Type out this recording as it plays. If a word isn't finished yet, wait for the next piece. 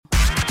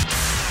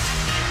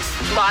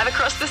live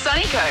across the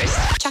sunny coast.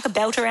 Chuck a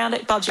belt around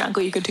it, Bob's your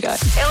uncle, you're good to go.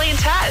 Ellie and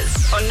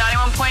Taz on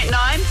 91.9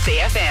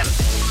 CFM.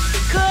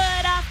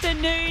 Good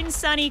afternoon,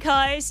 Sunny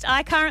Coast.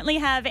 I currently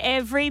have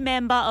every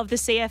member of the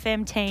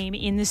CFM team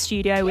in the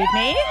studio with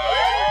me.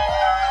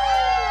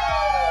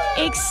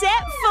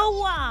 Except for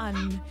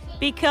one,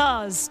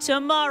 because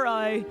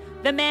tomorrow,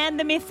 the man,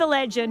 the myth, the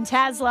legend,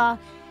 Tazla,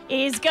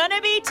 is going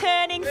to be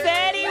turning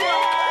 31.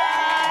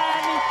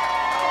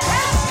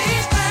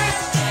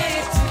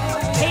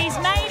 He's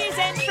made his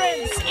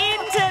entrance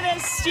into the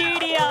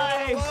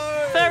studio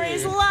for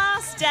his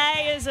last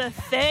day as a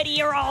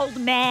 30-year-old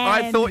man.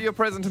 I thought your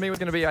present to me was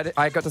going to be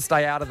I got to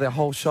stay out of the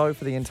whole show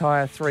for the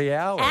entire 3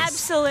 hours.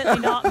 Absolutely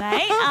not,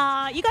 mate.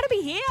 You got to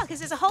be here because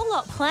there's a whole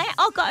lot planned.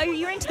 Oh, God,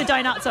 you're into the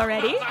donuts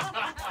already.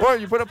 Well,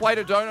 you put a plate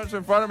of donuts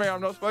in front of me.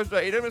 I'm not supposed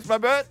to eat them. It's my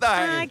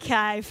birthday.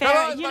 Okay, fair. Come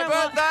on, it's my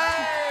birthday.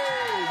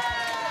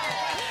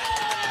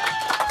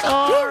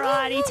 All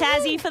righty,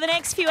 Tazzy, for the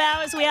next few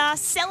hours we are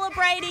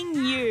celebrating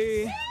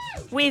you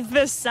with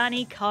the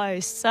Sunny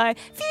Coast. So a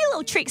few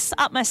little tricks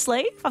up my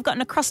sleeve. I've got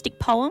an acrostic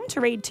poem to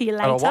read to you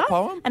later. A what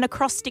poem? An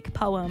acrostic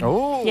poem.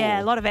 Oh.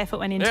 Yeah, a lot of effort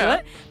went into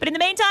it. But in the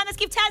meantime, let's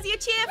give Tazzy a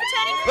cheer for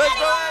turning 31. Let's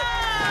do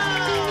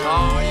it.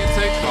 Oh, you're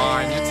too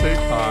kind. You're too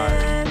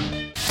kind.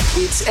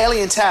 It's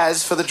Ellie and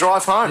Taz for the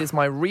drive home. It is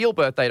my real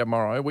birthday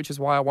tomorrow, which is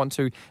why I want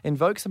to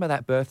invoke some of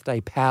that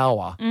birthday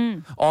power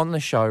on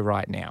the show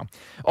right now.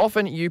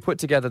 Often you put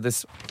together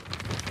this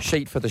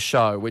sheet for the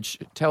show, which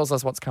tells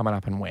us what's coming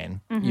up and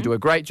when. Mm-hmm. You do a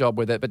great job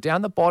with it, but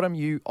down the bottom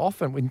you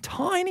often, in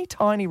tiny,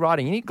 tiny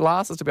writing, you need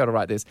glasses to be able to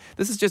write this.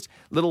 This is just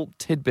little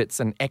tidbits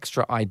and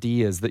extra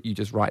ideas that you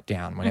just write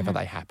down whenever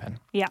they happen.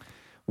 Yeah.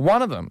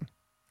 One of them,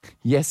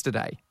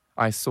 yesterday,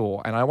 I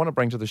saw, and I want to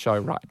bring to the show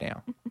right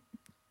now.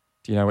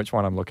 Do you know which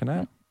one I'm looking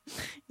at?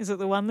 Is it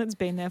the one that's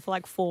been there for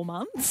like 4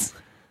 months?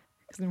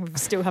 Because we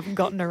still haven't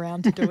gotten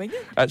around to doing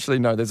it. Actually,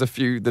 no, there's a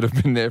few that have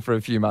been there for a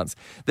few months.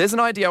 There's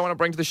an idea I want to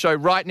bring to the show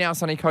right now,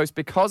 Sunny Coast,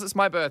 because it's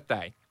my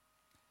birthday.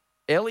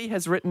 Ellie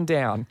has written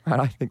down, and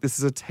I think this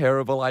is a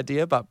terrible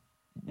idea, but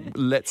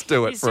let's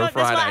do it for a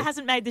Friday. That's why it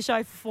hasn't made the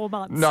show for 4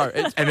 months. No,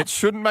 and it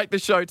shouldn't make the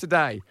show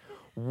today.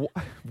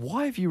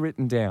 Why have you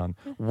written down,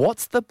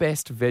 what's the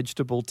best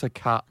vegetable to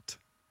cut?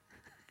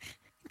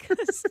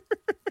 Because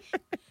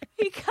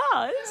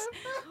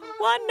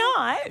one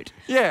night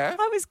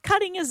I was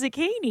cutting a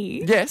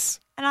zucchini. Yes.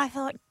 And I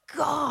thought,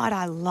 God,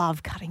 I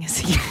love cutting a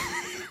zucchini.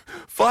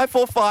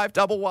 545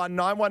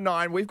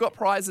 11919. We've got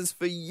prizes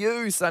for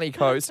you, Sunny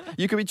Coast.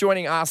 You could be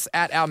joining us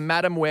at our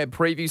Madam Web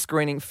preview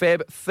screening,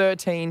 Feb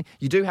 13.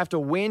 You do have to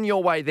win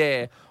your way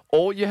there.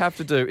 All you have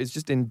to do is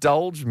just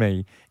indulge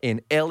me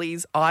in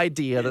Ellie's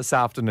idea this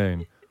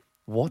afternoon.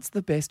 What's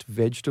the best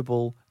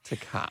vegetable to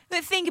cut?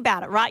 But think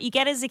about it, right? You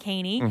get a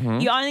zucchini. Mm-hmm.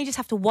 You only just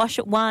have to wash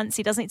it once.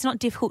 It's not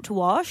difficult to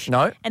wash.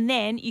 No. And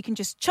then you can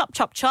just chop.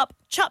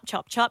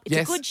 It's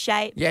a good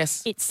shape.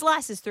 Yes. It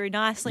slices through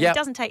nicely. Yep. It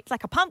doesn't take, it's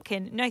like a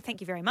pumpkin. No,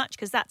 thank you very much,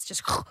 because that's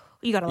just,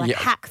 you got to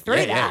hack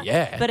through that.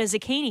 Yeah. But a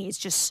zucchini is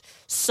just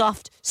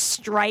soft,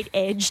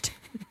 straight-edged.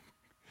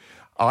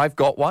 I've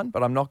got one,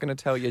 but I'm not going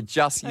to tell you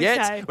just yet.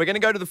 Okay. We're going to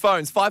go to the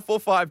phones,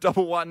 545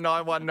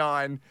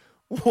 11919.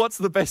 What's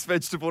the best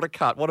vegetable to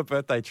cut? What a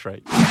birthday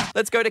treat.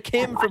 Let's go to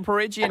Kim from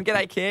Perigian.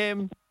 G'day,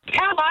 Kim.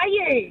 How are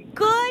you?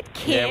 Good,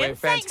 Kim. Yeah, we're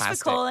Thanks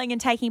fantastic. for calling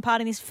and taking part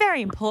in this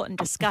very important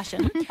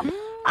discussion.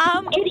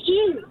 It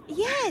is.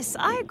 Yes,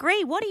 I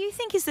agree. What do you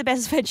think is the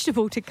best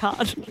vegetable to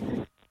cut?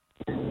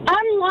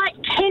 Unlike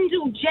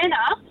Kendall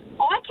Jenner,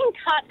 I can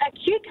cut a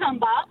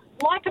cucumber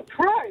like a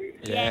pro.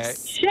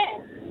 Yes.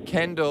 Chef.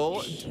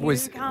 Kendall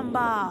was...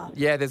 Cucumber.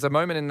 Yeah, there's a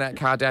moment in that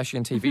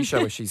Kardashian TV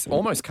show where she's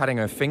almost cutting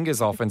her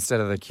fingers off instead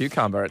of the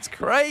cucumber. It's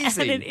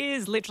crazy. And it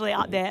is literally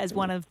up there as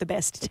one of the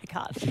best to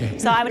cut.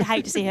 So I would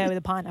hate to see her with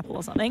a pineapple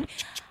or something.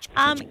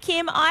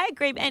 Kim, I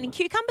agree. And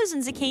cucumbers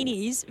and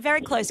zucchinis,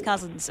 very close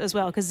cousins as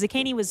well, because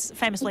zucchini was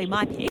famously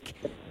my pick.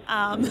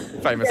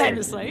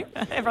 Famously.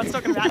 Everyone's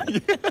talking about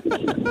it.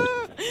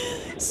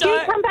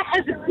 Cucumber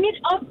has a bit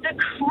of the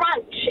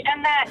crunch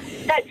and that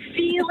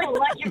feeling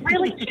like you're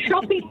really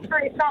chopping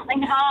through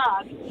something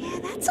hard. Yeah,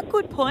 that's a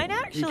good point,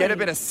 actually. You get a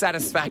bit of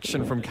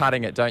satisfaction from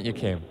cutting it, don't you,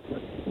 Kim?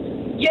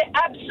 You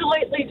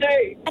absolutely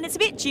do. And it's a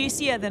bit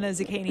juicier than a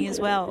zucchini as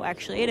well,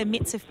 actually. It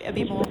emits a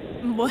bit more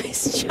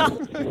moisture.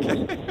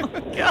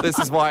 Okay. This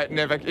is why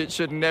it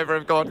should never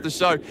have gone to the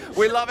show.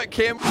 We love it,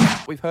 Kim.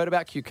 We've heard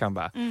about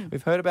cucumber.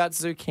 We've heard about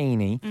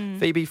zucchini.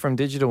 Phoebe from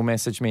Digital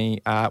messaged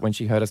me when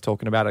she heard us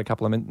talking about it a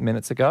couple of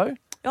minutes ago.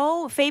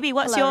 Oh, Phoebe,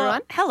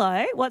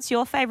 Hello, what's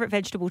your favourite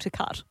vegetable to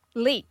cut?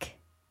 Leek.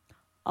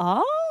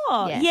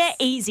 Oh, Yes. yeah,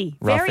 easy.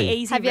 Roughy. Very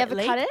easy. Have you ever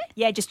leek. cut it?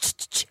 Yeah,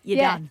 just you're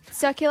done.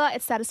 Circular,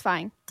 it's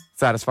satisfying.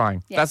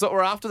 Satisfying. Yeah. That's what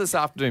we're after this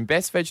afternoon.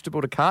 Best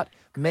vegetable to cut.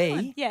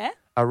 Me, Yeah.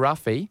 a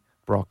roughie,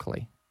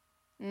 broccoli.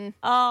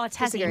 Oh,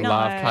 Tazzy, Disagree. no.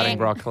 Love cutting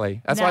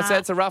broccoli. That's why I Nah. said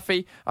it's a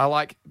roughie. I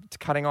like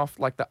cutting off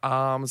like the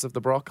arms of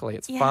the broccoli.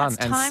 It's Yeah, fun it's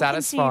and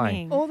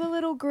satisfying. time-consuming. All the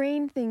little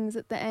green things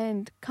at the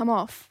end come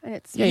off, and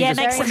it's Yeah, you Yeah, it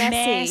just- makes a very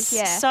mess. messy.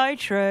 Yeah. So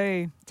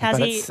true. But,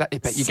 Tazzy,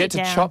 but you sit get to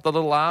down. chop the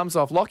little arms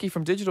off. Lockie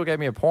from Digital gave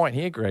me a point.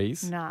 He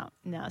agrees. No,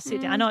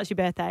 sit down. I know it's your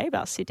birthday,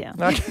 but sit down.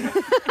 All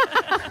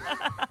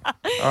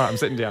right, I'm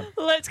sitting down.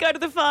 Let's go to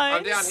the phones.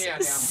 I'm down here,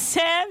 down.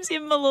 Sam's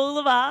in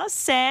Malulavar.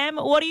 Sam,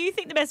 what do you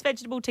think the best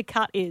vegetable to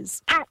cut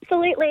is?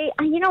 Absolutely.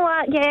 And you know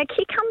what? Yeah,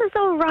 cucumber's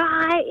all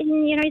right,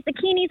 and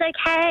zucchini's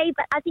okay,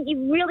 but I think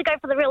you really go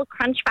for the real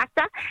crunch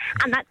factor,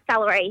 and that's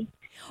celery.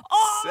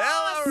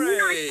 Oh,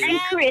 Celery! And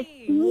crisp,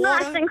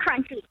 nice and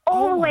crunchy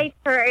all the way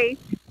through.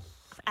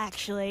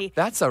 actually,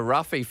 That's a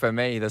roughie for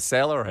me, the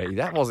celery.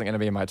 That wasn't going to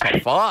be in my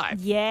top 5.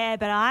 yeah,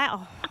 but I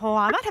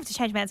might have to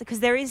change my answer because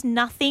there is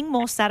nothing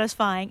more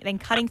satisfying than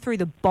cutting through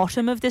the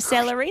bottom of the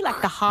celery,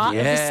 like the heart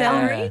of the Yeah.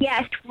 celery.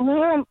 Yes,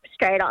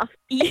 straight off.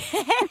 Yes.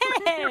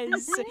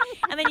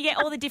 And then you get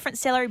all the different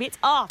celery bits.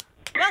 Oh,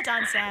 well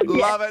done, Sam.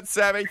 Love it,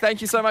 Sammy.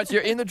 Thank you so much.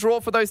 You're in the draw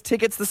for those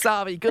tickets to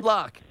Savi. Good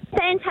luck.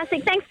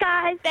 Fantastic. Thanks,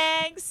 guys.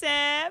 Thanks,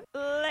 Sam.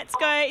 Let's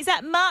go. Is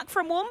that Mark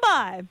from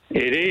Woombai?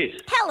 It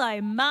is. Hello,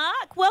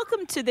 Mark.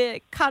 Welcome to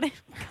the cutting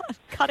room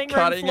Cutting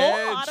floor.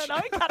 edge. I don't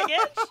know, cutting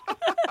edge.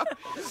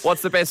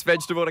 What's the best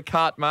vegetable to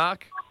cut,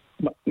 Mark?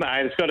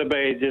 Mate, it's got to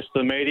be just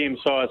the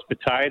medium-sized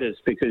potatoes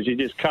because you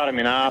just cut them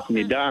in half and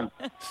you're done.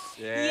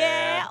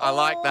 Yeah, I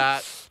like oh.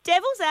 that.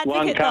 Devil's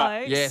advocate, cut. though.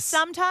 Yes.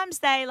 Sometimes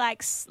they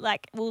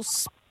will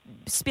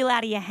spill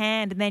out of your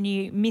hand and then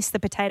you miss the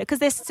potato because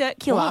they're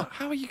circular. Wow,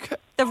 how are you?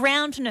 The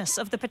roundness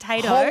of the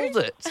potato. Hold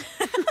it.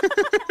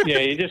 Yeah,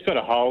 you just got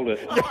to hold it.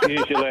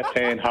 Use your left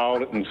hand,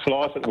 hold it, and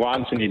slice it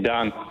once and you're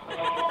done.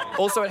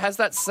 Also, it has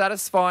that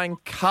satisfying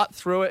cut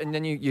through it, and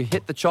then you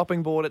hit the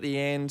chopping board at the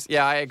end.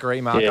 Yeah, I agree,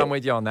 Mark. Yeah. I'm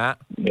with you on that.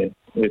 Yeah.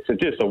 It's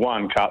just a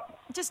one cut.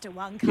 Just a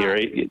one cut.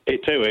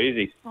 It's too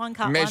easy. One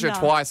cut. Measure wonder.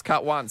 twice,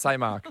 cut once. Hey,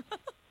 Mark.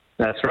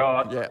 That's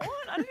right. Yeah. What?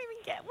 I don't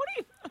even get. What are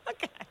you?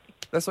 Okay.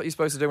 That's what you're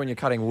supposed to do when you're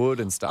cutting wood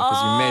and stuff,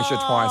 is you measure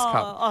twice,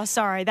 cut. Oh,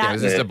 sorry. Yeah, it That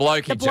was just a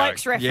blokey the joke.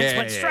 bloke's reference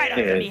went straight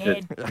over my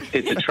head.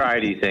 It's a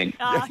tradie thing.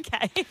 Oh,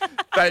 okay.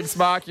 Thanks,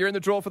 Mark. You're in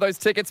the draw for those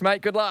tickets,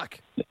 mate. Good luck.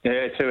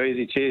 Yeah, too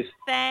easy. Cheers.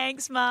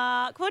 Thanks,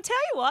 Mark. Well, tell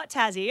you what,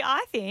 Tazzy,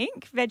 I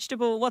think what's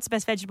the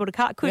best vegetable to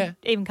cut could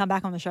even come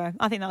back on the show.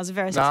 I think that was a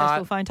very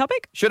successful phone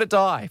topic. Should it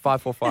die?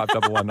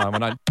 545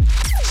 11919.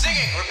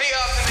 Singing, repeat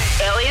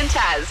after me. Ellie and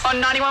Taz on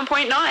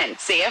 91.9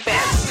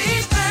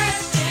 CFM.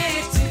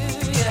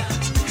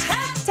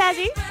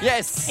 Tazzy,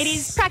 Yes. it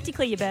is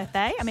practically your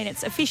birthday. I mean,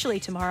 it's officially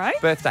tomorrow,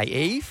 Birthday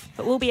Eve.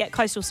 but we'll be at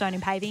Coastal Stone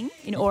and Paving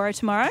in Oro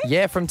tomorrow.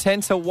 Yeah, from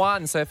 10 to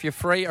 1. So if you're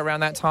free around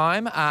that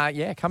time,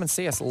 come and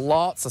see us.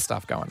 Lots of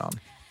stuff going on.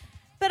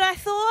 But I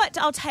thought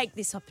I'll take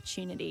this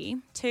opportunity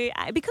to,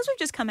 because we've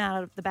just come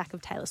out of the back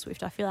of Taylor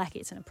Swift, I feel like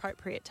it's an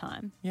appropriate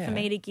time Yeah. for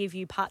me to give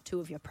you part 2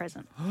 of your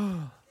present.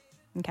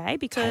 Okay, Taylor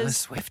because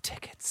Swift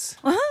tickets.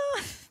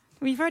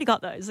 we've already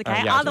got those,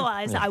 okay? yeah,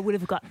 Otherwise, yeah. I would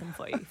have got them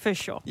for you, for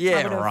sure. I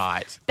Yeah, would have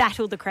right.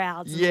 battled the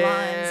crowds and lines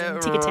Yeah,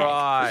 and ticket tech.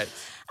 right.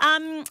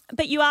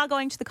 But you are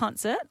going to the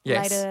concert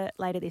Yes.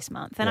 later this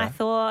month. And I Yeah.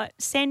 thought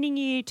sending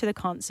you to the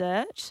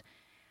concert,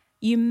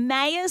 you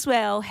may as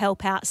well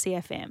help out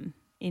CFM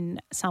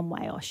in some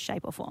way or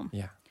shape or form.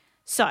 Yeah.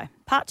 So,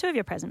 part 2 of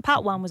your present.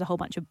 Part 1 was a whole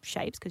bunch of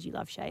shapes because you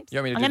love shapes. You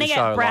want me to I'm do gonna the get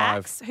show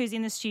Brax, who's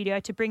in the studio,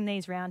 to bring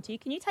these round to you.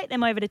 Can you take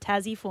them over to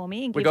Tazzy for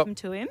me and give them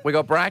to him? We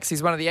got Brax.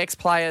 He's one of the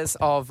ex-players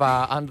of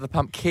Under the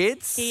Pump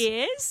Kids.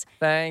 He is.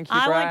 Thank you,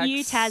 I Brax. want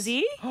you,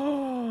 Tazzy,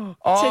 Oh,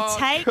 to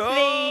take cool.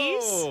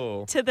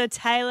 these to the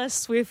Taylor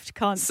Swift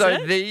concert.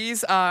 So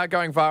these are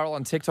going viral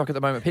on TikTok at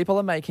the moment. People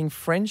are making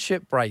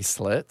friendship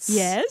bracelets.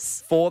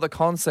 Yes. For the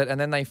concert, and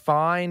then they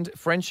find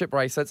friendship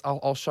bracelets.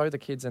 I'll show the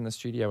kids in the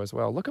studio as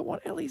well. Look at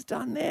what Ellie's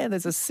done there.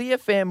 There's a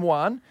CFM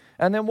one,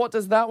 and then what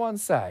does that one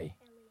say?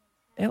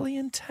 Ellie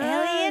and Taz.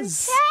 Ellie and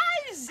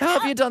Taz. How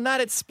have you done that?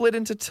 It's split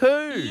into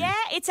 2. Yeah,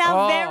 it's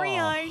our Oh. very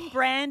own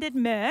branded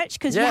merch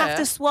because you Yeah. have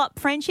to swap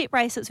friendship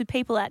bracelets with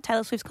people at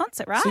Taylor Swift's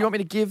concert, right? So you want me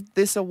to give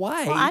this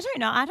away? Well, I don't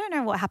know. I don't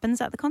know what happens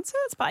at the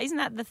concerts, but isn't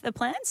that the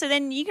plan? So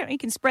then you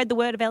can spread the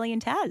word of Ellie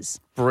and Taz.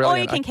 Brilliant.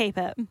 Or you can keep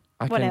it.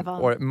 I can- Whatever.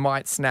 or it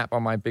might snap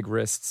on my big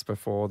wrists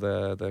before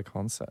the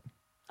concert.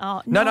 Oh,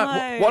 No.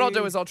 What I'll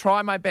do is I'll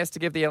try my best to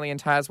give the Ellie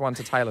and Taz one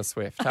to Taylor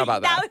Swift. How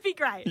about that? That would be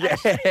great.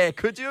 Yeah,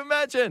 could you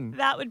imagine?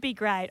 That would be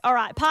great. All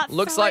right, part 3.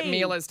 Looks like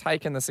Mila's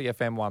taken the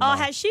CFM one. Oh,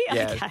 though. has she?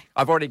 Yeah, Okay.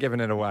 I've already given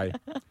it away.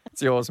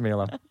 It's yours,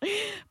 Mila.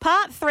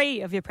 Part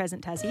 3 of your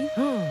present, Tazzy.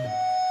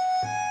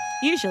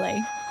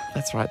 Usually,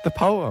 That's right, the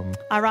poem.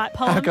 I write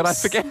poems. How could I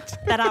forget?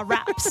 that are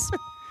raps.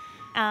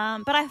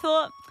 But I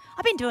thought,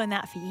 I've been doing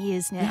that for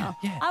years now.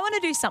 Yeah. I want to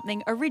do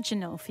something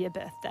original for your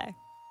birthday.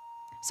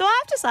 So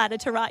I've decided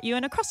to write you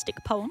an acrostic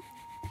poem,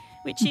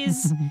 which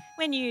is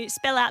when you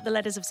spell out the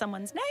letters of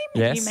someone's name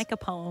and Yes. you make a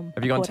poem.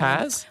 Have you gone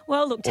accordingly. Taz?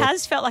 Well, look,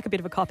 Taz felt like a bit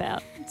of a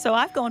cop-out. So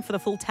I've gone for the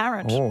full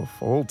Tarrant. Oh,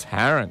 full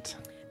Tarrant.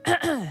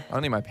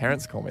 Only my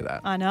parents call me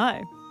that. I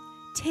know.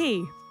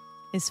 T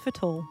is for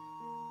tall.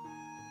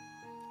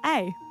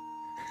 A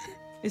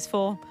is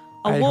for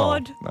A-hole.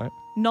 award No.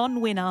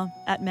 non-winner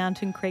at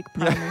Mountain Creek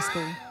Primary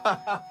School.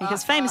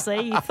 Because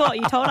famously, you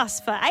told us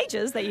for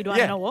ages that you'd won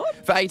an award.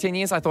 For 18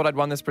 years, I thought I'd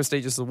won this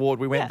prestigious award.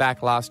 We went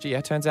back last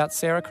year. Turns out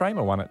Sarah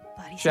Kramer won it.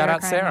 Bloody Shout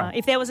out Kramer. Sarah.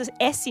 If there was an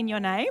S in your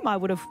name, I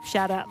would have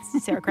shouted out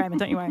Sarah Kramer,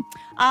 don't you worry.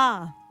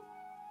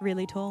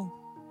 Really tall.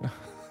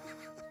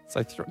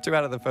 So 2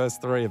 out of the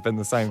first 3 have been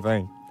the same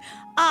thing.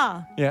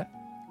 Yeah.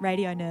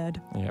 Radio nerd.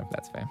 Yeah,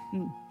 that's fair.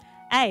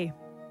 A,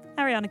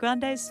 Ariana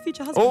Grande's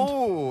future husband.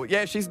 Oh,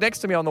 yeah, she's next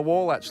to me on the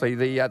wall, actually.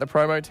 The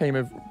promo team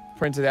have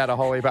printed out a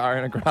whole heap of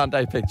Ariana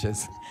Grande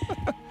pictures.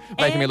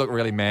 Making me look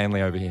really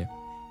manly over here.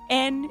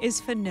 N is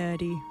for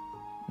nerdy.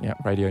 Yeah,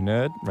 radio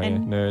nerd, radio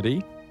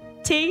nerdy.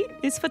 T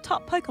is for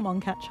top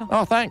Pokemon catcher.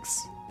 Oh,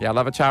 thanks. Yeah, I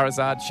love a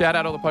Charizard. Shout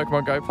out all the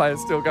Pokemon Go players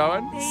still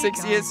going.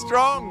 6 years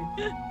strong.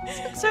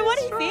 So what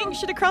do you think?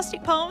 Should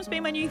acrostic poems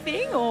be my new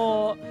thing,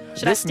 or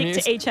should I stick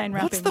to E-chain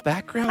rapping? What's the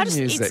background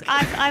music?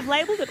 I've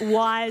labelled it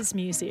wise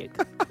music.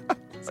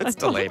 Let's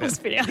delete it.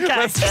 Okay.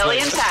 Ellie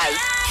and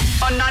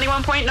Taz on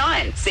 91.9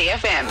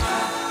 CFM.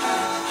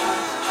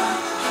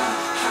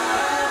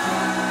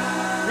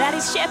 That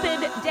is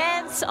Shepherd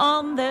Dance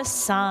on the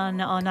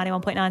Sun on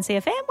 91.9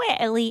 CFM. We're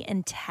Ellie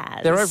and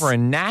Taz. They're over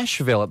in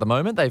Nashville at the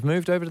moment. They've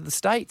moved over to the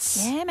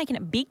States. Yeah, making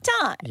it big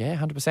time. Yeah,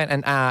 100%.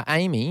 And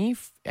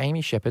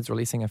Amy Shepherd's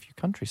releasing a few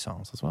country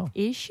songs as well.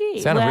 Is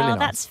she? Sounded really nice.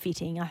 That's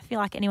fitting. I feel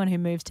like anyone who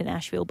moves to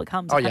Nashville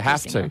becomes a you country have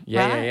singer, to.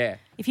 Yeah, right? yeah.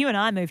 If you and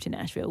I moved to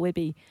Nashville, we'd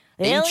be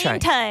E-Chain. Ellie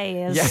and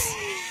Taz. Yeah.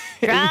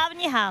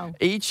 Driving you home.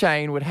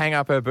 E-Chain would hang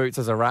up her boots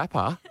as a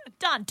rapper.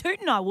 Done.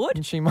 Tootin' I would.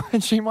 And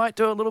she might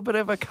do a little bit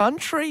of a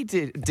country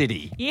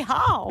ditty.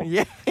 Yeehaw.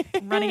 Yeah.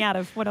 I'm running out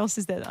of, what else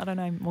is there? I don't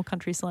know, more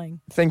country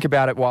slang. Think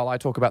about it while I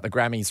talk about the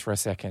Grammys for a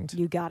second.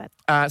 You got it.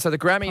 So the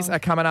Grammys are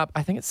coming up.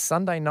 I think it's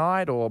Sunday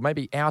night or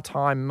maybe our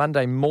time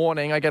Monday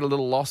morning. I get a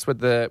little lost with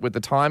the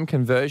time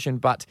conversion,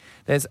 but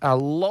there's a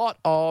lot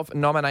of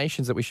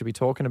nominations that we should be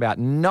talking about.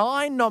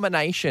 9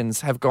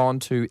 nominations have gone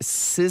to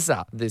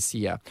SZA this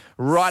year,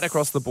 right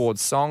across the board.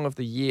 Song of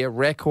the Year,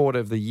 Record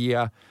of the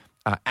Year,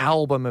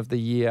 Album of the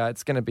Year.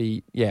 It's going to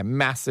be,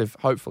 massive,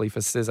 hopefully, for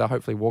SZA.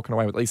 Hopefully walking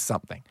away with at least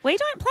something. We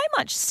don't play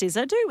much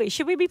SZA, do we?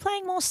 Should we be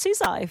playing more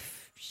SZA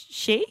if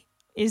she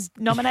is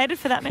nominated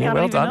for that many? Yeah, I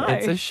don't well even done. know.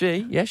 It's a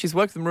she. Yeah, she's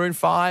worked with Maroon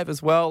 5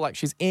 as well. Like,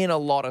 she's in a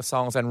lot of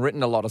songs and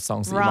written a lot of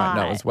songs that you might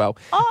know as well.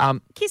 Oh,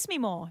 Kiss Me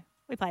More.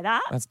 We play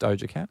that. That's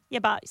Doja Cat. Yeah,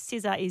 but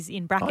SZA is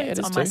in brackets it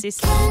is on my too.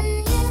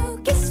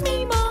 system. Kiss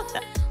Me More.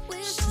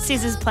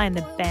 SZA's playing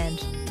the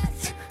band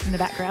in the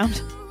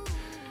background.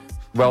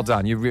 Well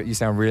done. You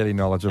sound really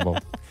knowledgeable.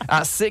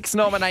 6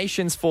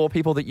 nominations for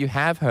people that you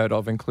have heard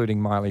of,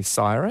 including Miley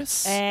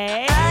Cyrus.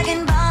 Hey.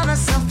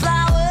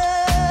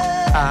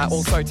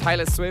 Also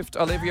Taylor Swift,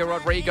 Olivia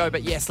Rodrigo.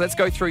 But yes, let's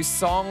go through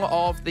Song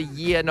of the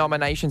Year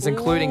nominations,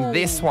 including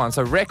this one.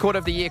 So Record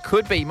of the Year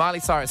could be Miley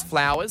Cyrus,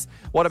 Flowers.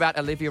 What about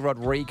Olivia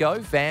Rodrigo,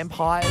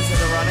 Vampires in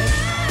the running?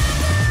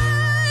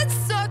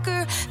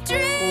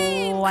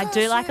 Oh, I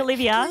do like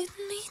Olivia.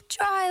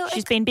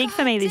 She's been big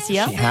for me this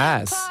year. She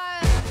has.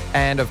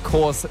 And of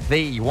course,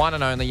 the one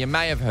and only, you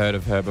may have heard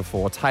of her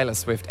before, Taylor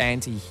Swift,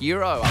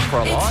 Anti-Hero, up for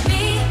a lot.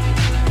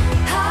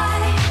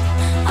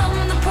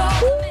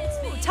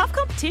 Tough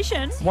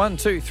competition. 1,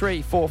 2,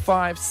 3, 4,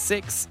 5,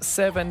 6,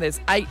 7. There's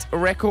 8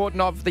 Record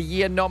of the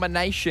Year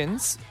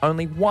nominations.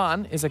 Only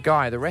one is a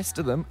guy. The rest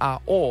of them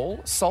are all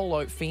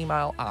solo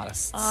female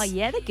artists. Oh,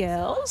 yeah, the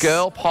girls.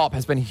 Girl pop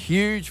has been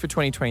huge for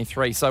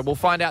 2023. So we'll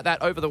find out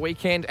that over the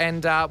weekend,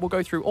 and we'll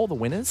go through all the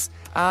winners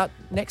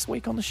next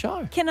week on the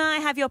show. Can I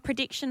have your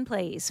prediction,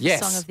 please, for Yes.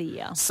 Song of the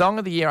Year? Song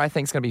of the Year, I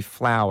think, is going to be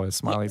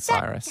Flowers, Miley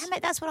Cyrus. Damn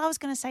it, that's what I was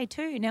going to say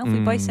too. Now, if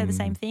we both say the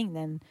same thing,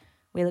 then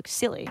we look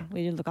silly.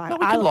 We look like No,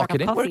 we I can look lock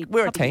like it a in.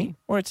 We're a copy. team.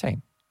 We're a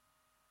team.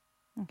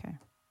 Okay.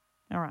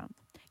 All right.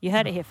 You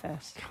heard it here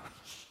first.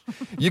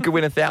 You could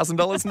win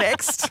 $1,000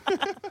 next.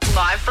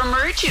 Live from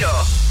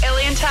Maroochydore,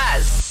 Ellie and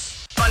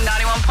Taz on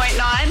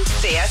 91.9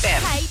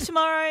 CFM. Hey,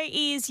 tomorrow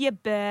is your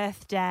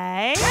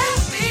birthday.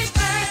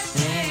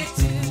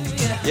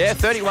 Yeah,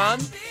 31.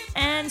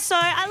 And so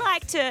I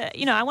like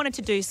to, I wanted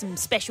to do some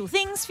special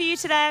things for you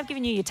today. I've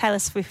given you your Taylor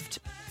Swift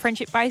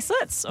friendship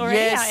bracelets already,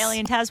 Yes. our Ellie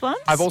and Taz ones.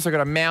 I've also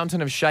got a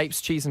mountain of shapes,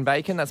 cheese and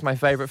bacon. That's my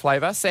favourite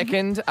flavour.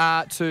 Second,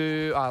 I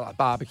like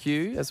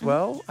barbecue as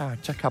well. A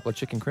couple of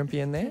chicken crimpy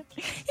in there.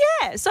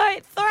 Yeah, so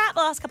throughout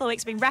the last couple of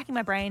weeks, I've been racking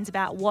my brains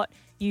about what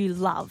you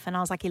love. And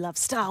I was like, he loves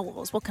Star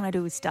Wars. What can I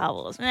do with Star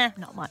Wars?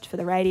 Not much for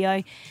the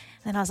radio.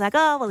 Then I was like,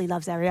 oh, well, he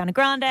loves Ariana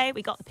Grande.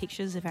 We got the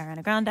pictures of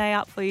Ariana Grande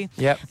up for you.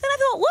 Yep. Then I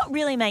thought, what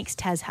really makes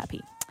Taz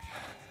happy?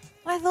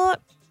 I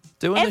thought,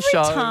 Doing the every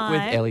show time,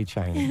 with Ellie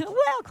Cheney.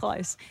 well,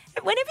 close.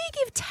 Whenever you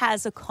give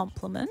Taz a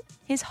compliment,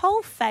 his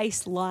whole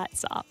face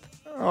lights up.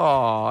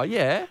 Oh,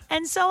 yeah.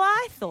 And so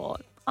I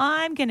thought,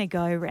 I'm going to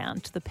go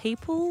around to the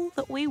people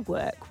that we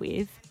work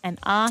with and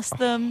ask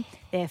them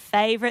their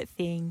favourite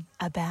thing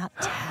about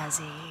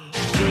Tazzy.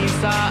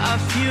 These are a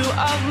few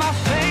of my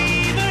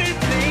favourite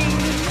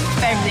things.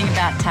 Favourite thing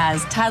about Taz.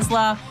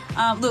 Tazla.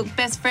 Look,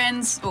 best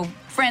friends, or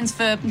friends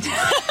for...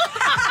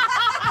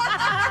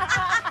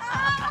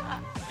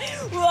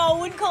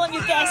 wouldn't call him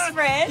your best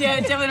friend. Yeah,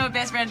 definitely not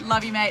best friend.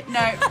 Love you, mate. No,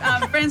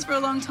 friends for a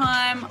long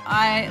time.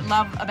 I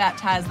love about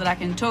Taz that I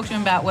can talk to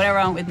him about whatever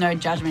I want with no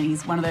judgment.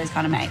 He's one of those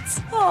kind of mates.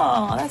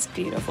 Oh, that's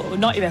beautiful.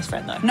 Not your best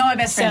friend, though. Not my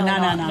best friend.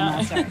 Certainly No,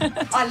 not, sorry.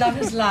 I love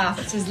his laugh.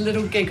 It's his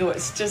little giggle.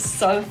 It's just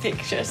so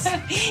infectious.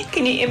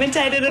 Can you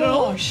imitate it at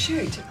all? Oh,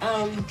 shoot.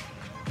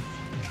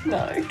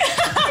 No.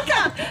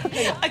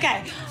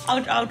 Okay,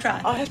 I'll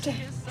try. I have to...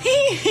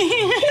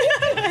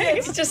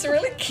 It's just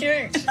really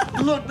cute.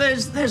 Look,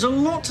 there's a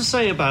lot to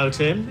say about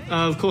him.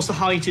 Of course, the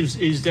height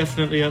is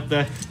definitely up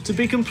there. To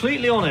be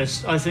completely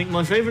honest, I think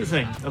my favourite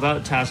thing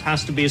about Taz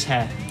has to be his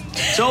hair.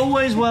 It's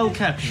always well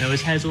kept, you know,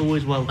 his hair's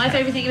always well kept. My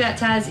favourite thing about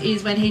Taz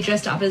is when he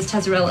dressed up as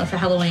Tazzarella for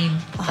Halloween.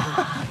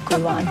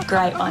 Good one,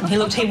 great one.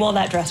 He wore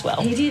that dress well.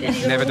 He did. And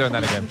he Never doing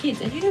that again. Kids.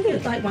 And you know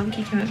that like one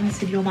kid came up and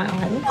said, "You're my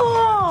idol."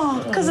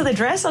 Oh, because of the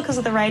dress or because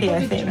of the radio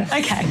thing?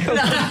 Okay, cool.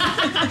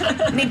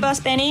 Big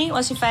Boss Benny,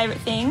 what's your favourite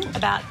thing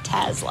about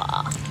Tazla?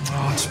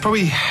 Oh, it's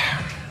probably,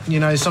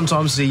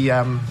 sometimes the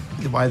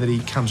way that he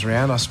comes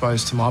around, I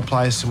suppose, to my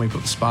place and we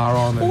put the spar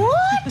on. And,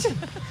 What?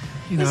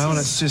 and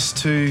it's just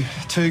two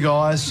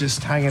guys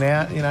just hanging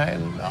out, and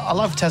I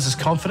love Taz's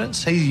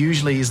confidence. He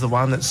usually is the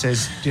one that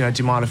says, do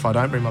you mind if I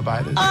don't bring my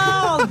bathers?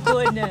 Oh,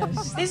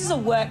 goodness. This is a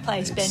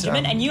workplace,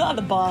 Benjamin, and you are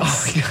the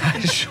boss. Oh, yeah,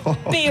 sure.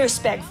 Be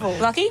respectful.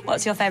 Lucky,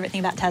 what's your favourite thing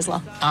about Tazla?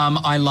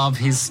 I love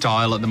his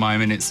style at the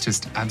moment. It's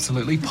just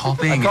absolutely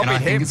popping. And I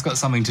think it's got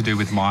something to do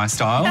with my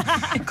style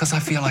because I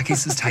feel like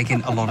he's just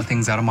taken a lot of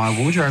things out of my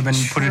wardrobe and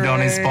put it on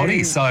his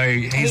body. So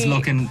he's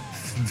looking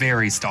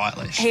very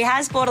stylish. He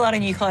has bought a lot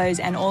of new clothes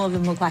and all of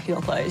them look like your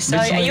clothes. So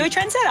Literally. are you a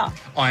trendsetter?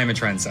 I am a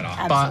trendsetter.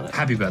 Absolutely. But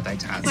happy birthday,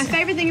 Taz. My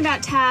favourite thing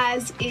about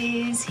Taz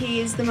is he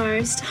is the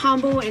most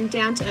humble and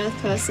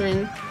down-to-earth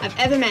person I've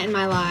ever met in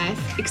my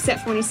life,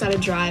 except for when he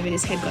started driving,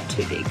 his head got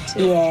too big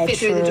to fit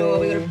through the door.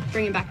 We've got to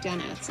bring him back down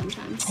to earth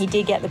sometimes. He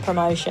did get the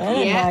promotion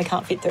and now he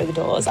can't fit through the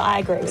doors. I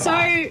agree with that.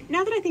 So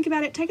now that I think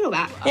about it, take it all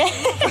back. There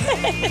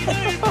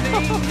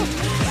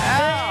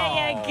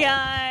you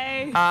go.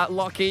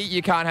 Lockie,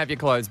 you can't have your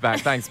clothes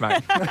back. Thanks,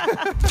 mate.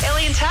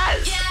 Ellie and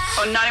Taz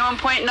on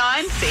 91.9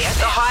 CF.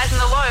 The highs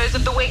and the lows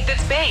of the week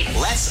that's been.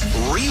 Let's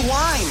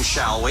rewind,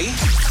 shall we?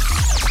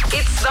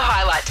 It's the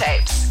highlight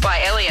tapes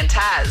by Ellie and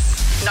Taz.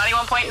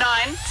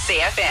 91.9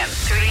 CFM.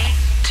 3,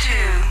 2,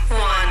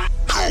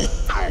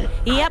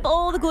 1. Yep,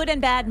 all the good and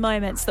bad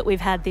moments that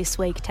we've had this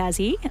week,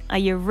 Tazzy. Are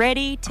you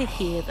ready to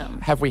hear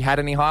them? Have we had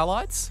any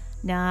highlights?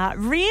 Nah,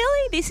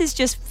 really? This is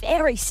just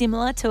very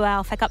similar to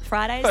our Fack Up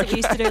Fridays that we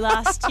used to do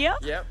last year.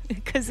 Yep.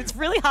 Because it's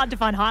really hard to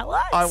find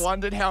highlights. I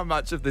wondered how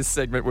much of this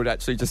segment would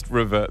actually just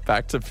revert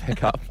back to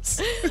pickups.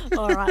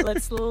 All right,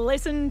 let's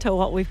listen to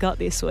what we've got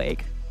this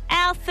week.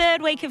 Our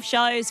third week of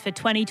shows for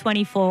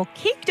 2024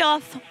 kicked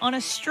off on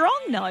a strong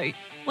note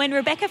when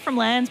Rebecca from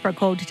Landsborough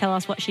called to tell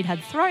us what she'd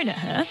had thrown at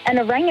her. An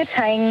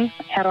orangutan,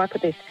 how do I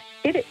put this,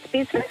 did its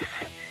business,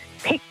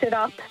 picked it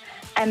up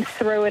and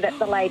threw it at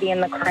the lady in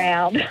the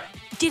crowd.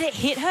 Did it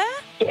hit her?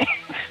 Yeah.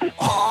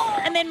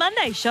 And then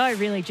Monday's show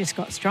really just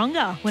got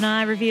stronger when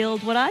I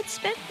revealed what I'd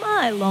spent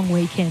my long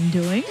weekend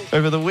doing.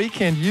 Over the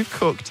weekend, you've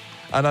cooked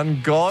an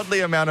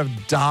ungodly amount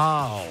of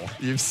dal,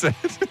 you've said.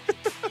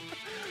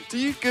 Do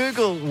you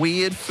Google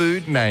weird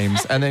food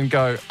names and then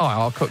go, oh,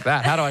 I'll cook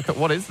that? How do I cook?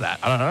 What is that?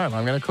 I don't know.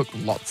 I'm going to cook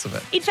lots of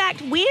it. In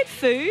fact, weird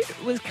food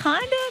was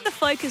kind of the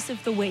focus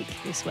of the week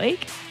this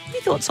week.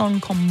 Any thoughts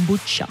on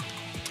kombucha?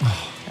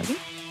 Tazzy?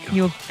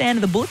 You a fan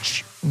of the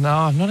butch? No,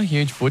 I'm not a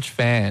huge butch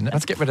fan.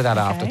 Let's get rid of that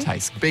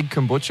aftertaste. Big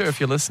kombucha, if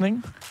you're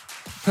listening.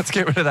 Let's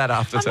get rid of that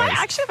aftertaste. I might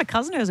actually have a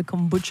cousin who has a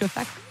kombucha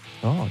factory.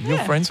 Oh, you're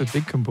friends with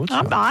Big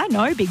Kombucha? I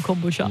know Big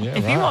Kombucha. Yeah,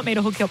 if you right. want me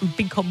to hook you up with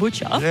Big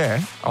Kombucha. Yeah,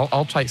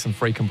 I'll take some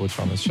free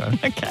kombucha on this show.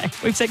 Okay,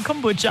 we've said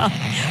kombucha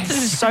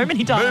so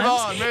many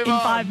times Move in on.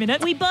 5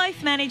 minutes. We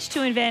both managed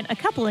to invent a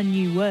couple of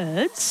new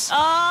words.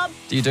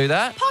 Do you do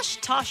that? Posh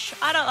tosh.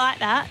 I don't like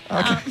that.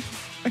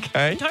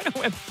 Okay. Don't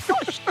know where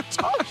posh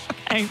tosh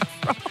came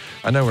from.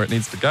 I know where it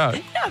needs to go.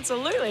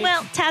 Absolutely.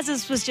 Well,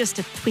 Taz's was just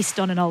a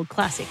twist on an old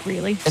classic,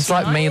 really. It's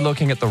like me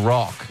looking at The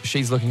Rock.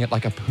 She's looking at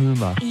like a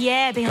puma.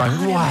 Yeah, being Going,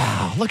 like,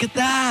 wow, look at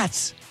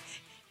that.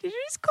 Did you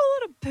just call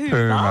it a puma?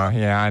 Puma,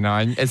 yeah, I know.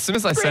 And as soon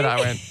as I said it, I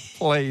went,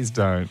 please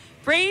don't.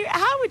 Bree,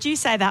 how would you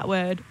say that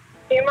word?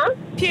 Puma?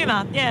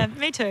 Puma, yeah,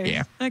 me too.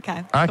 Yeah.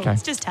 Okay. Okay. Cool.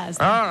 It's just Taz.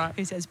 Then, All right.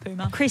 Who says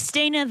Puma?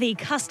 Christina, the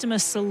customer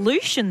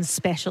solutions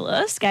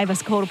specialist, gave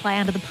us a call to play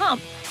under the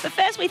pump. But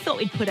first, we thought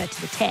we'd put her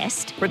to the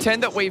test.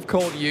 Pretend that we've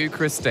called you,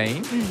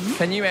 Christine. Mm-hmm.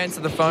 Can you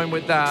answer the phone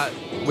with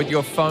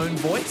your phone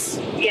voice?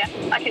 Yeah,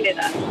 I can do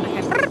that.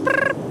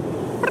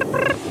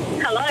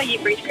 Hello,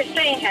 you've reached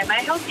Christine. How may I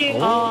help you?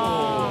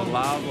 Oh,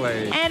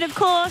 lovely. And of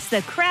course,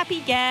 the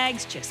crappy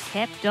gags just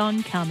kept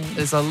on coming.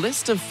 There's a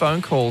list of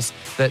phone calls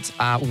that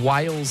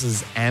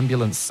Wales's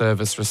ambulance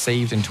service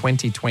received in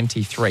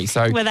 2023.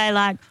 So Were they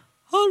like,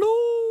 hello?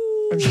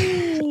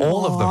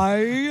 all of them.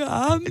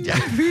 I am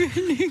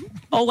feeling...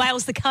 Oh,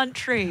 Wales the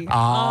country.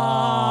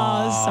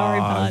 Oh, sorry,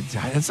 bud.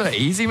 That's an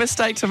easy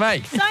mistake to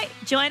make. So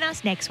join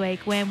us next week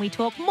when we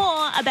talk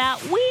more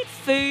about weird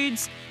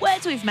foods,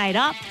 words we've made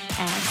up,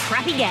 and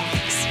crappy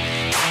gags.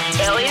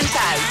 Ellie and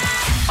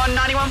Taz on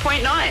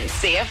 91.9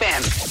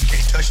 CFM.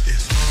 Can't touch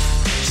this.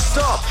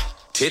 Stop.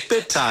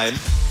 Tidbit time.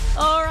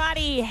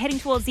 Alrighty, heading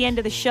towards the end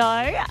of the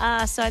show.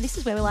 So this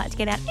is where we like to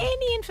get out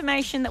any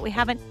information that we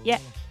haven't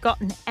yet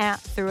gotten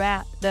out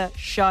throughout the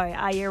show.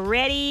 Are you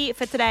ready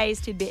for today's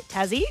tidbit,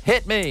 Tazzy?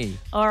 Hit me.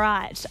 All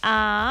right.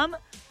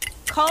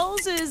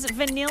 Coles'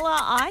 vanilla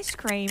ice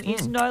cream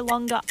is no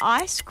longer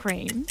ice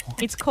cream.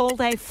 It's called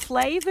a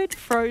flavoured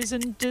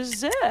frozen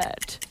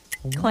dessert,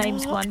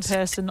 claims one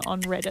person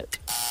on Reddit.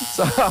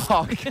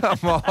 Oh,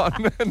 come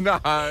on. No.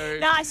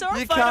 No, I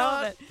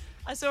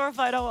saw a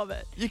photo of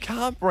it. You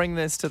can't bring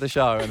this to the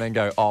show and then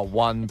go, oh,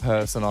 one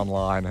person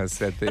online has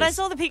said this. But I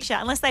saw the picture,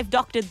 unless they've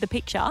doctored the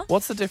picture.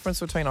 What's the difference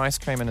between ice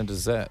cream and a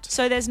dessert?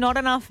 So there's not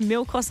enough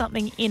milk or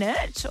something in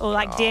it, or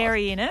like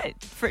dairy in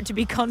it, for it to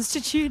be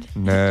constituted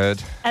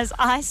Nerd. as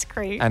ice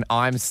cream. And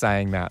I'm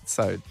saying that,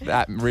 so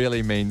that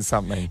really means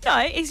something. No,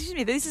 excuse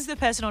me, this is the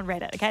person on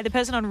Reddit, okay? The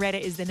person on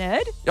Reddit is the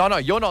nerd. Oh, no,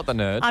 you're not the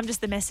nerd. I'm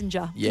just the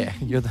messenger. Yeah,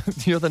 you're the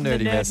nerdy the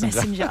nerd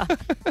messenger.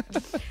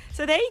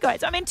 So there you go.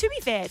 So, I mean, to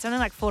be fair, it's only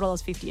like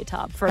 $4.50 a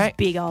tub for a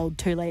big old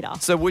 2 litre.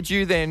 So would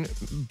you then,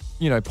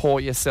 pour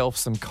yourself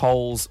some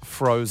Coles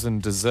frozen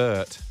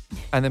dessert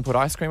and then put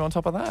ice cream on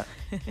top of that?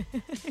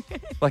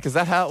 Like, is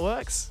that how it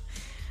works?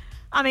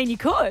 I mean, you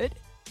could.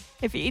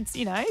 If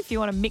you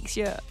want to mix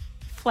your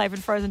flavoured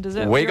frozen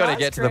dessert We with got your to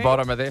get ice to the cream.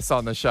 bottom of this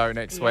on the show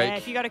next week. Yeah,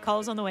 if you go to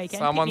Coles on the weekend,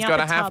 Someone's got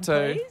gotta have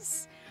to.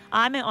 Please.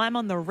 I'm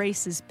on the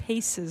Reese's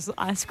Pieces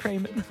ice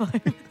cream at the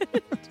moment.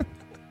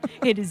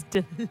 It is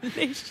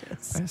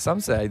delicious. Some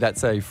say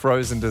that's a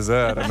frozen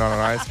dessert and not an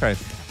ice cream.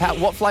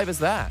 What flavour's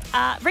that?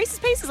 Reese's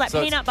Pieces, like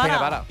So peanut it's butter.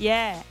 peanut butter.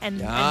 Yeah, and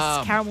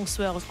Yum. caramel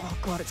swirls. Oh,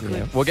 God, it's good.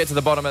 Yeah. We'll get to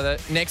the bottom of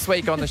it next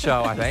week on the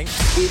show, I think.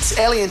 It's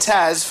Ellie and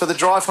Taz for the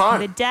drive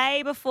home. The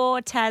day before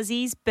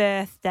Tazzy's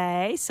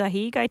birthday. So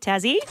here you go,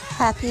 Tazzy.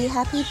 Happy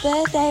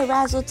birthday,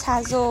 Razzle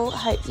Tazzle.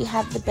 Hope you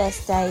have the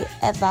best day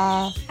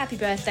ever. Happy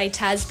birthday,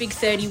 Taz, big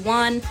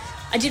 31.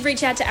 I did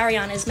reach out to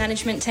Ariana's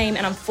management team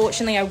and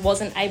unfortunately I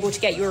wasn't able to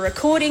get you a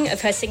recording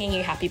of her singing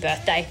you happy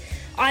birthday.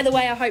 Either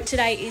way, I hope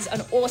today is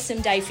an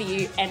awesome day for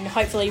you and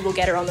hopefully we'll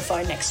get her on the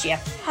phone next year.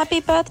 Happy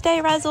birthday,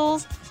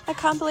 Razzles. I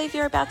can't believe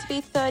you're about to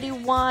be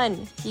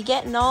 31. You're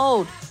getting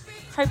old.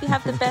 Hope you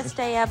have the best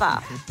day ever.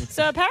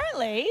 So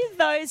apparently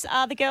those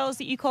are the girls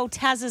that you call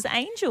Taz's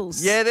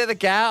angels. Yeah, they're the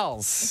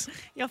gals.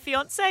 Your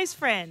fiance's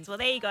friends. Well,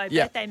 there you go.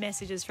 Yeah. Birthday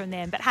messages from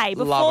them. But hey,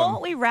 Love before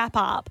 'em. we wrap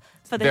up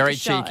for the Very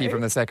show, cheeky from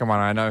the second one.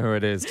 I know who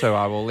it is too.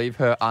 I will leave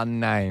her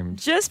unnamed.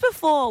 just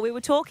before we were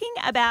talking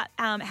about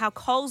how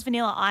Coles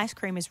vanilla ice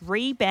cream is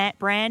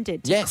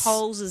rebranded to Yes.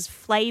 Coles'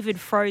 flavoured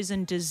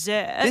frozen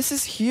dessert. This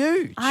is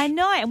huge. I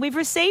know, and we've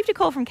received a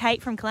call from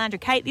Kate from Caloundra.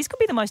 Kate, this could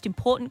be the most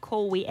important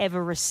call we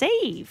ever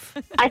receive.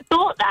 I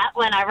thought that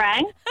when I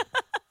rang.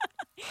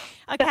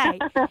 Okay,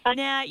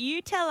 now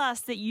you tell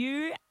us that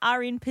you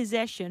are in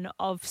possession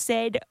of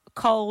said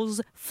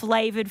Coles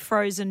flavoured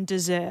frozen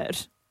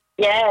dessert.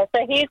 Yeah,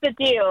 so here's the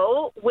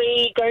deal.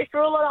 We go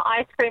through a lot of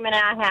ice cream in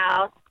our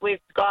house. We've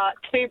got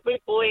 2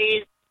 big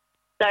boys,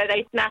 so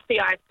they smash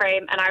the ice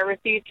cream, and I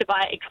refuse to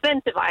buy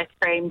expensive ice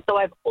cream, so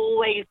I've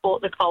always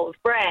bought the Coles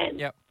brand.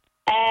 Yep.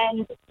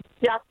 And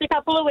just a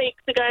couple of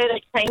weeks ago,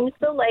 they changed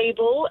the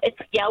label. It's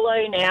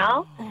yellow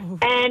now,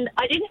 and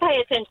I didn't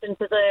pay attention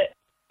to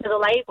the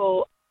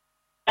label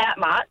that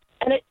much,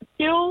 and it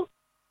still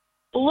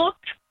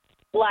looked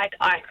like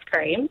ice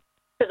cream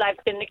because I've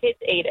seen the kids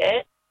eat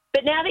it.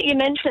 But now that you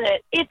mention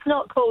it, it's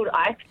not called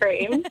ice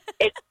cream.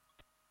 It's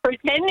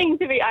pretending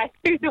to be ice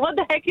cream. So what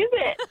the heck is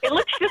it? It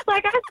looks just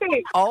like ice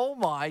cream. Oh,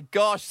 my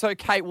gosh. So,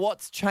 Kate,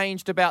 what's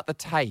changed about the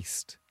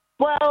taste?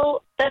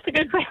 Well, that's a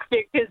good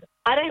question because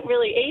I don't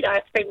really eat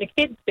ice cream. The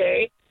kids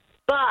do.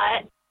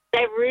 But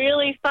they're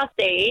really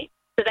fussy.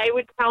 So they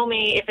would tell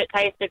me if it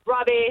tasted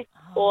rubbish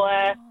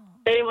or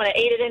they didn't want to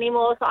eat it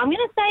anymore. So I'm going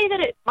to say that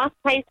it must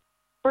taste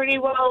pretty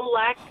well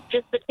like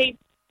just the cheap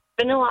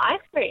vanilla ice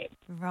cream.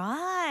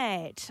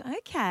 Right.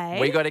 Okay.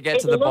 We got to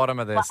get to the bottom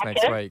of this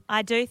next week.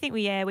 I do think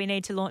we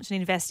need to launch an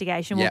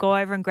investigation. Yep. We'll go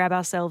over and grab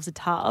ourselves a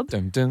tub.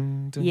 Dun,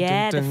 dun, dun,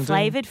 Yeah, dun, the dun,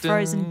 flavoured dun,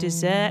 frozen dun.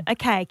 dessert.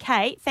 Okay,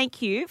 Kate,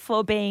 thank you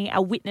for being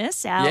a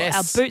witness,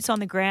 our boots on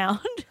the ground.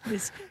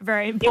 This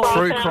very important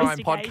True crime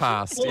investigation.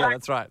 podcast. Yeah,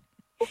 that's right.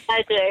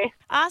 I do.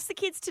 Ask the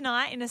kids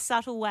tonight in a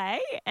subtle way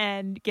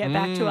and get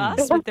back to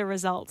us with the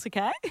results,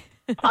 okay?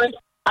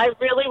 I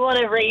really want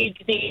to read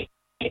the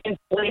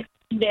list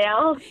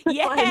now to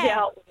find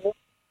out what it's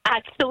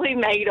actually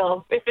made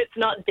of if it's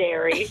not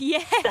dairy.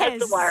 Yes.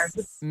 That's the worry.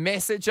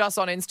 Message us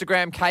on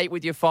Instagram, Kate,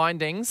 with your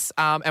findings,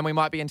 and we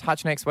might be in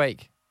touch next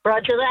week.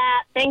 Roger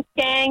that. Thanks,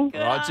 gang.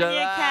 Roger on you,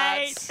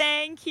 that. Kate.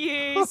 Thank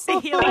you. See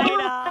you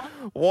later.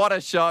 What a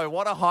show.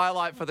 What a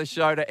highlight for the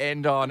show to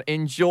end on.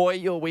 Enjoy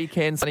your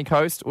weekend, Sunny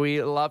Coast.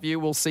 We love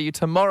you. We'll see you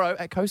tomorrow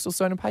at Coastal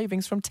Stone and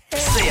Pavings from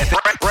 10.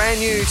 Brand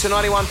new to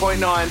 91.9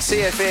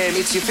 CFM.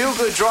 It's your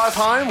feel-good drive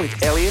home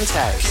with Ellie and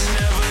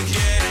Taz.